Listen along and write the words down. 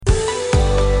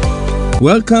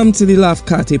Welcome to the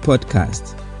Lafcate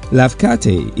podcast.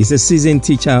 Lafcate is a seasoned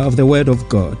teacher of the Word of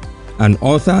God, an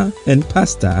author and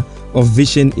pastor of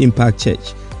Vision Impact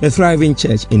Church, a thriving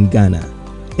church in Ghana.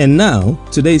 And now,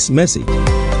 today's message.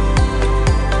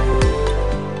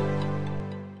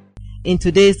 In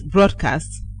today's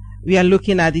broadcast, we are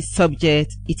looking at the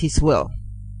subject, It is Well.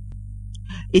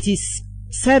 It is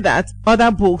said that other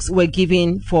books were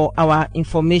given for our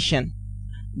information.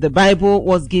 The Bible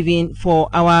was given for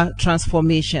our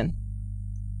transformation.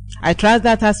 I trust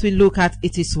that as we look at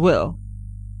It is Well,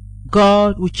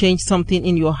 God will change something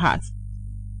in your heart,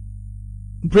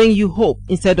 bring you hope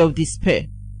instead of despair.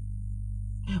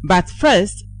 But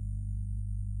first,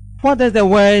 what does the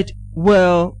word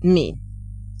well mean?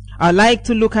 I'd like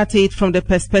to look at it from the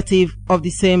perspective of the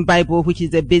same Bible, which is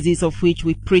the basis of which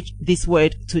we preach this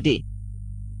word today.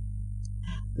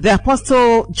 The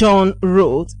Apostle John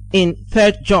wrote in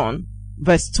 3 John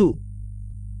verse 2,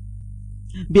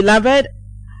 "Beloved,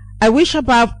 I wish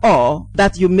above all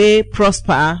that you may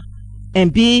prosper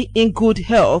and be in good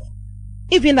health,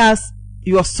 even as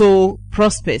your soul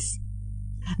prospers."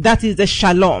 That is the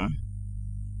shalom,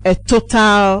 a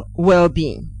total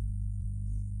well-being.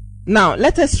 Now,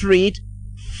 let us read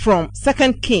from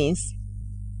 2 Kings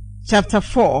chapter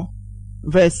 4,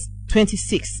 verse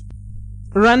 26.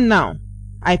 "Run now,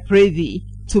 I pray thee,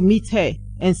 to meet her,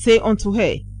 and say unto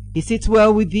her, Is it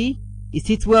well with thee? Is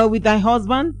it well with thy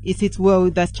husband? Is it well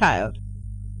with thy child?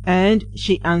 And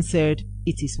she answered,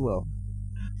 It is well."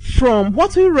 From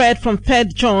what we read from 3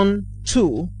 John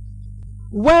 2,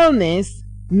 wellness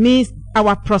means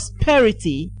our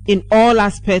prosperity in all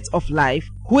aspects of life,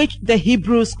 which the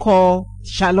Hebrews call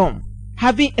shalom.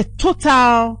 Having a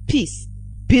total peace.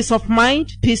 Peace of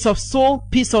mind, peace of soul,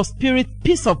 peace of spirit,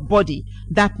 peace of body.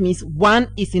 That means one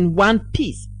is in one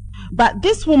piece. But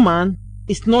this woman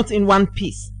is not in one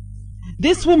piece.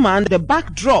 This woman, the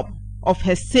backdrop of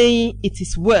her saying it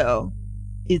is well,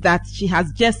 is that she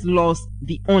has just lost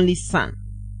the only son.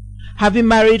 Having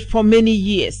married for many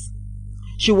years,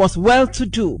 she was well to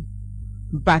do,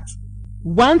 but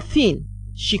one thing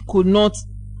she could not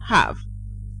have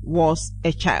was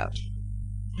a child.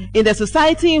 In the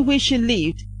society in which she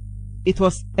lived, it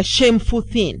was a shameful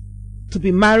thing to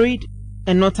be married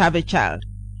and not have a child.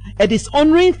 A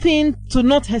dishonoring thing to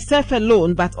not herself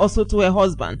alone, but also to her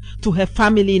husband, to her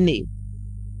family name.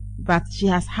 But she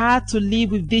has had to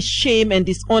live with this shame and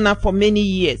dishonor for many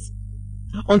years,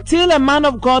 until a man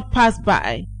of God passed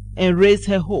by and raised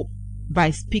her hope by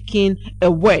speaking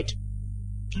a word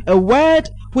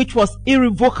which was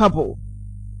irrevocable,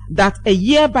 that a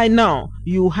year by now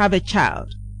you have a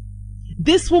child.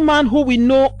 This woman, who we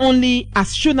know only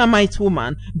as Shunammite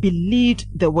woman, believed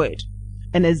the word.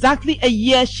 And exactly a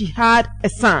year she had a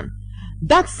son.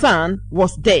 That son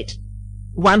was dead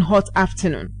one hot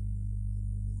afternoon.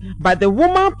 But the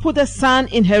woman put the son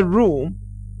in her room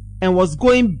and was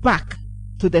going back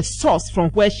to the source from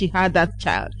where she had that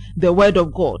child, the word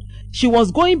of God. She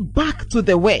was going back to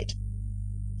the word.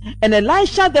 And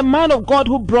Elisha, the man of God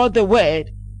who brought the word,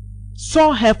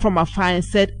 saw her from afar and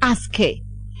said, "Ask her,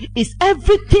 is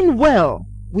everything well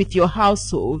with your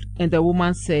household?" And the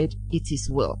woman said, "It is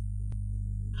well."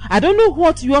 I don't know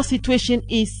what your situation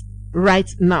is right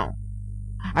now.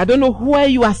 I don't know where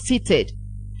you are seated,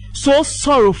 so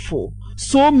sorrowful,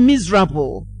 so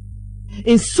miserable,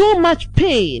 in so much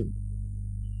pain.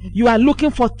 You are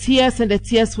looking for tears and the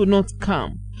tears will not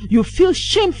come. You feel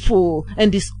shameful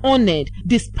and dishonored,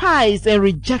 despised and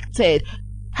rejected,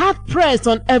 hard pressed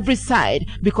on every side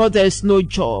because there is no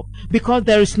job, because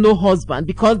there is no husband,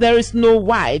 because there is no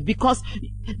wife, because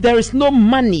there is no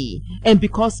money, and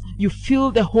because you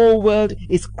feel the whole world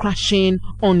is crashing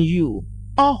on you.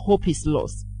 All hope is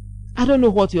lost. I don't know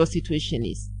what your situation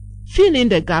is. Fill in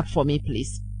the gap for me,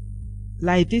 please.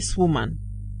 Like this woman,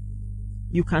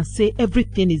 you can say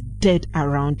everything is dead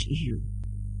around you.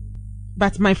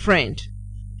 But my friend,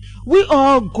 we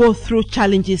all go through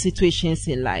challenging situations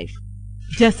in life,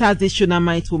 just as the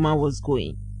Shunammite woman was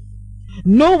going.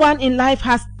 No one in life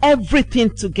has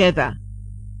everything together.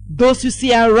 Those you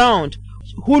see around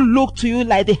who look to you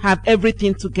like they have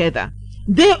everything together,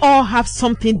 they all have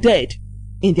something dead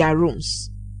in their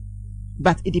rooms.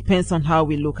 But it depends on how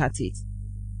we look at it.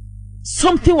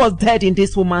 Something was dead in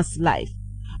this woman's life.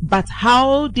 But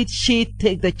how did she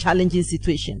take the challenging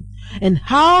situation? And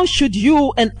how should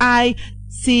you and I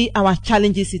see our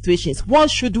challenging situations?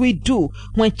 What should we do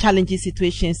when challenging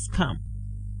situations come?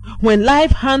 When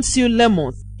life hands you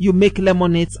lemons, you make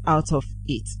lemonade out of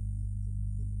it.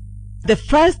 The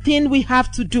first thing we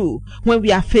have to do when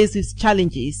we are faced with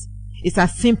challenges is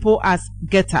as simple as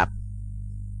get up.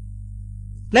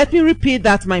 Let me repeat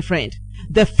that, my friend.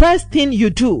 the first thing you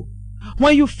do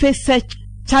when you face such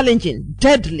challenging,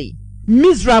 deadly,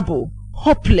 miserable,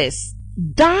 hopeless,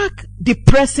 dark,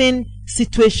 depressing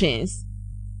situations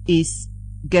is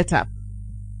get up.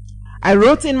 I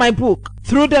wrote in my book,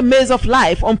 Through the Maze of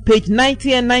Life, on page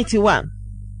 90 and 91,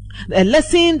 a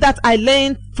lesson that I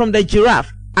learned from the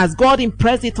giraffe as God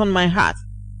impressed it on my heart.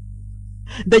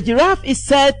 The giraffe is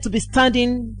said to be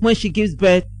standing when she gives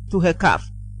birth to her calf.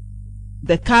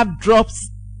 The calf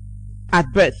drops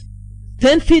at birth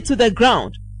 10 feet to the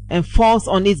ground and falls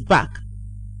on its back.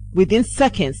 Within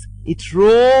seconds, it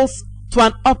rolls to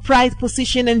an upright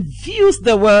position and views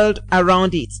the world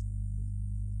around it.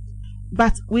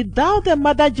 But without the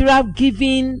mother giraffe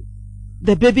giving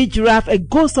the baby giraffe a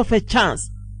ghost of a chance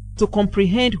to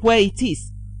comprehend where it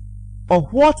is or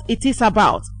what it is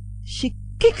about, she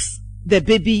kicks the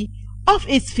baby off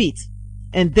its feet,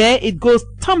 and there it goes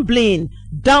tumbling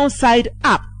downside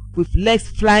up with legs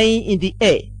flying in the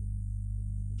air.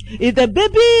 If the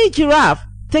baby giraffe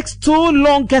takes too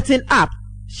long getting up,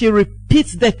 she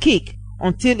repeats the kick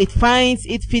until it finds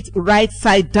its feet right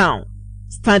side down,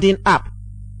 standing up.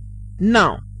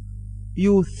 Now,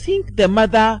 you think the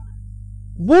mother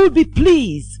would be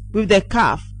pleased with the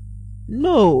calf?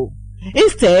 No.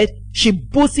 Instead, she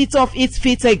boots it off its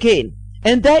feet again,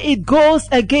 and there it goes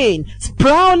again,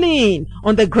 sprawling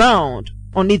on the ground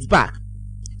on its back.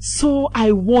 So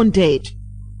I wondered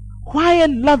why a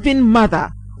loving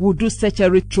mother would do such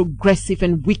a retrogressive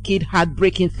and wicked,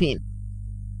 heartbreaking thing.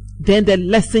 Then the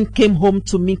lesson came home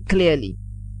to me clearly,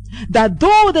 that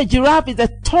though the giraffe is the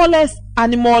tallest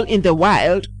animal in the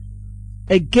wild,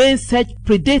 against such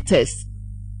predators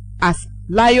as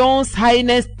lions,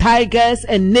 hyenas, tigers,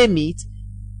 and name it,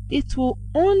 it will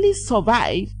only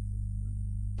survive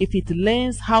if it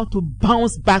learns how to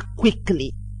bounce back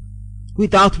quickly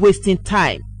without wasting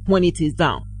time when it is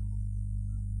down.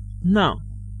 Now,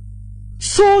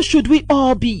 so should we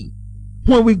all be.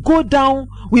 When we go down,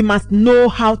 we must know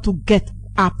how to get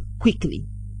up quickly.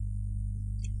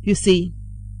 You see,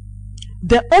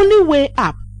 the only way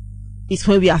up is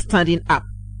when we are standing up.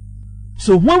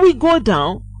 So when we go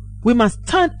down, we must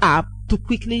stand up to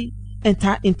quickly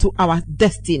enter into our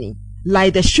destiny,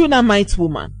 like the Shunammite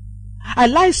woman. I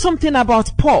like something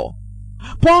about Paul.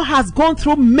 Paul has gone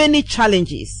through many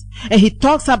challenges, and he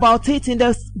talks about it in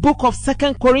the book of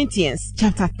 2 Corinthians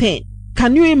chapter 10.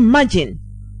 Can you imagine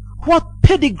what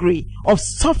pedigree of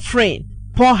suffering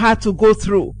Paul had to go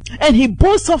through? And he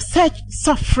boasts of such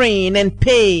suffering and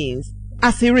pains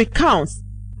as he recounts,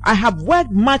 I have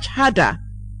worked much harder,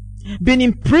 been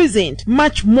imprisoned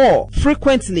much more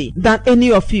frequently than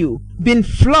any of you, been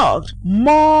flogged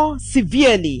more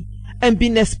severely, and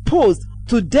been exposed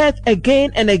to death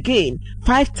again and again.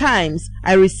 5 times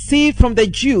I received from the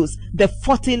Jews the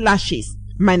 40 lashes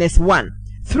minus 1.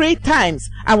 3 times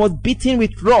I was beaten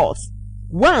with rods.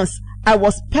 Once I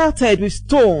was pelted with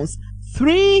stones.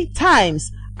 3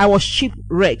 times I was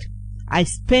shipwrecked. I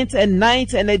spent a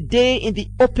night and a day in the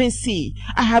open sea.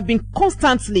 I have been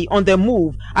constantly on the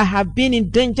move. I have been in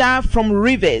danger from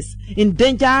rivers, in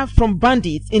danger from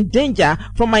bandits, in danger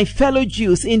from my fellow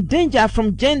Jews, in danger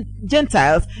from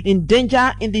Gentiles, in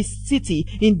danger in the city,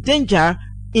 in danger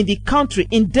in the country,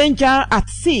 in danger at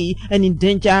sea, and in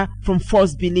danger from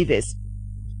false believers.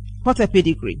 What a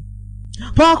pedigree.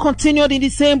 Paul continued in the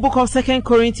same book of 2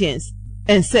 Corinthians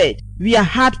and said, we are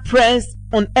hard pressed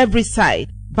on every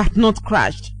side, but not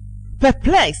crushed,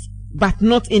 perplexed, but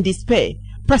not in despair,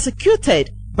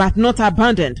 persecuted, but not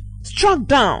abandoned, struck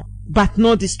down, but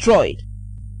not destroyed.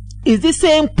 Is the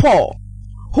same Paul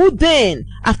who then,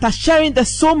 after sharing the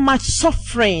so much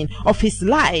suffering of his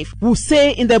life, will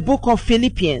say in the book of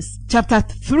Philippians chapter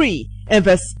 3 and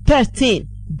verse 13,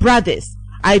 brothers,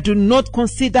 I do not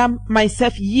consider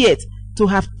myself yet to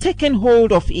have taken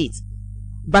hold of it,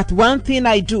 but one thing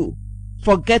I do,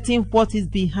 forgetting what is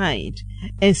behind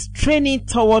and straining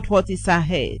toward what is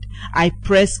ahead, I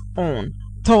press on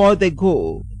toward the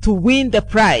goal to win the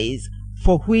prize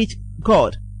for which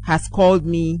God has called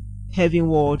me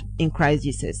heavenward in Christ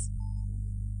Jesus.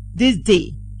 This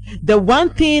day, the one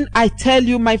thing I tell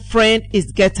you, my friend,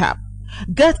 is get up.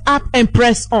 Get up and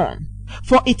press on,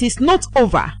 for it is not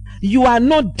over. You are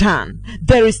not done.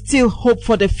 There is still hope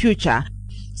for the future.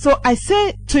 So I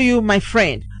say to you, my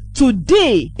friend,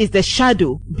 today is the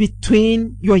shadow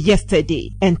between your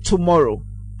yesterday and tomorrow.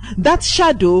 That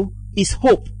shadow is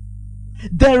hope.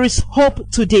 There is hope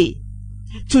today.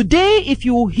 Today, if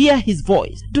you hear his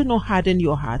voice, do not harden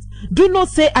your heart. Do not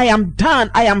say, I am done,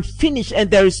 I am finished,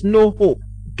 and there is no hope.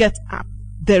 Get up.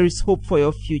 There is hope for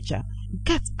your future.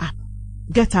 Get up.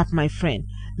 Get up, my friend.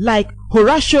 Like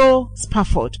Horatio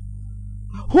Spafford,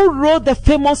 who wrote the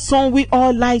famous song we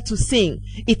all like to sing,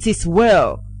 "It Is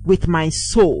Well With My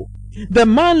Soul." The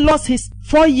man lost his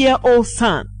 4-year-old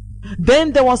son.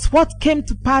 Then there was what came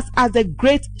to pass as the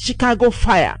Great Chicago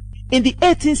Fire in the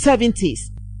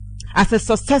 1870s. As a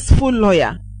successful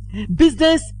lawyer,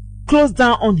 business closed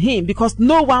down on him because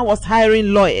no one was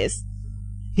hiring lawyers.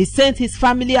 He sent his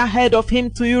family ahead of him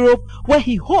to Europe, where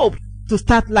he hoped to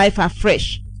start life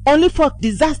afresh, only for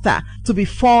disaster to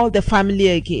befall the family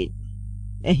again.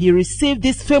 And he received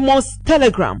this famous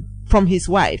telegram from his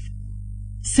wife: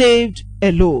 "Saved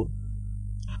alone."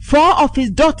 4 of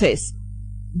his daughters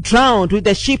drowned with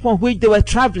the ship on which they were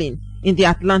traveling in the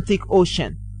Atlantic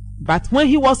Ocean. But when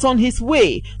he was on his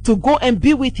way to go and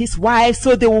be with his wife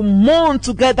so they would mourn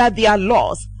together their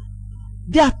loss,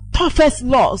 their toughest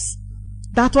loss,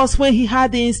 that was when he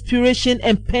had the inspiration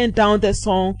and penned down the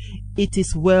song, "It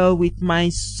Is Well With My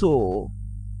Soul."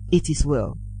 It is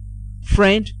well.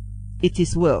 Friend, it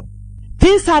is well.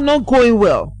 Things are not going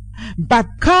well, but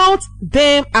count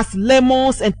them as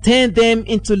lemons and turn them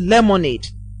into lemonade.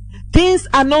 Things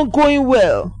are not going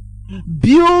well.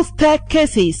 Build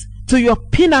staircases to your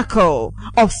pinnacle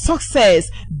of success.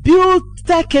 Build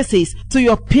staircases to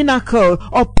your pinnacle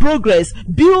of progress.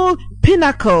 Build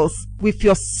pinnacles with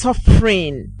your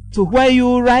suffering to where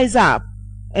you rise up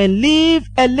and leave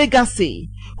a legacy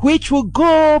which will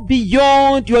go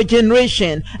beyond your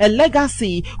generation, a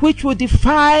legacy which will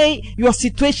defy your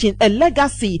situation, a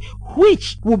legacy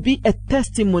which will be a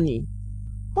testimony.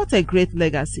 What a great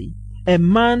legacy. A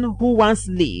man who once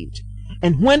lived,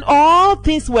 and when all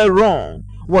things were wrong,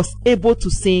 was able to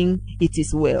sing, "It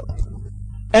is well."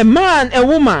 A man, a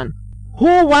woman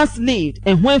who once lived,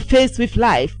 and when faced with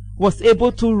life, was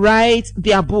able to write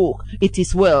their book, "It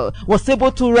is well," was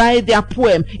able to write their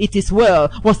poem, "It is well,"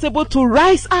 was able to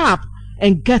rise up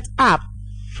and get up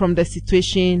from the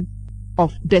situation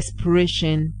of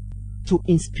desperation to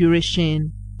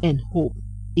inspiration and hope.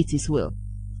 It is well.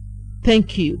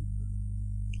 Thank you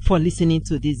for listening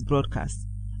to this broadcast.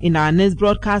 In our next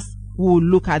broadcast, we will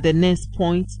look at the next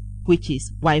point, which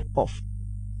is wipe off.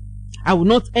 I will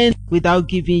not end without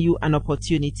giving you an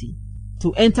opportunity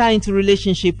to enter into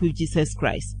relationship with Jesus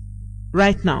Christ.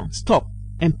 Right now, stop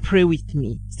and pray with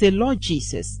me. Say, "Lord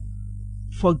Jesus,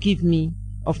 forgive me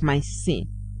of my sin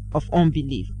of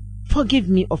unbelief. Forgive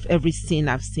me of every sin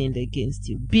I've sinned against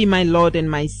you. Be my Lord and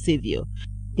my Savior.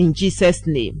 In Jesus'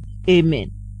 name,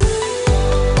 amen."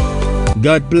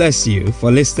 God bless you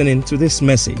for listening to this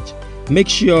message. Make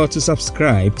sure to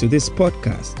subscribe to this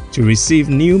podcast to receive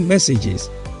new messages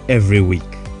every week.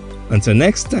 Until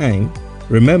next time,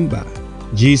 remember,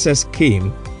 Jesus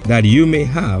came that you may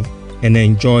have and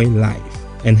enjoy life,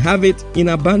 and have it in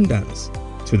abundance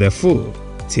to the full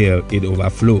till it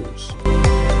overflows.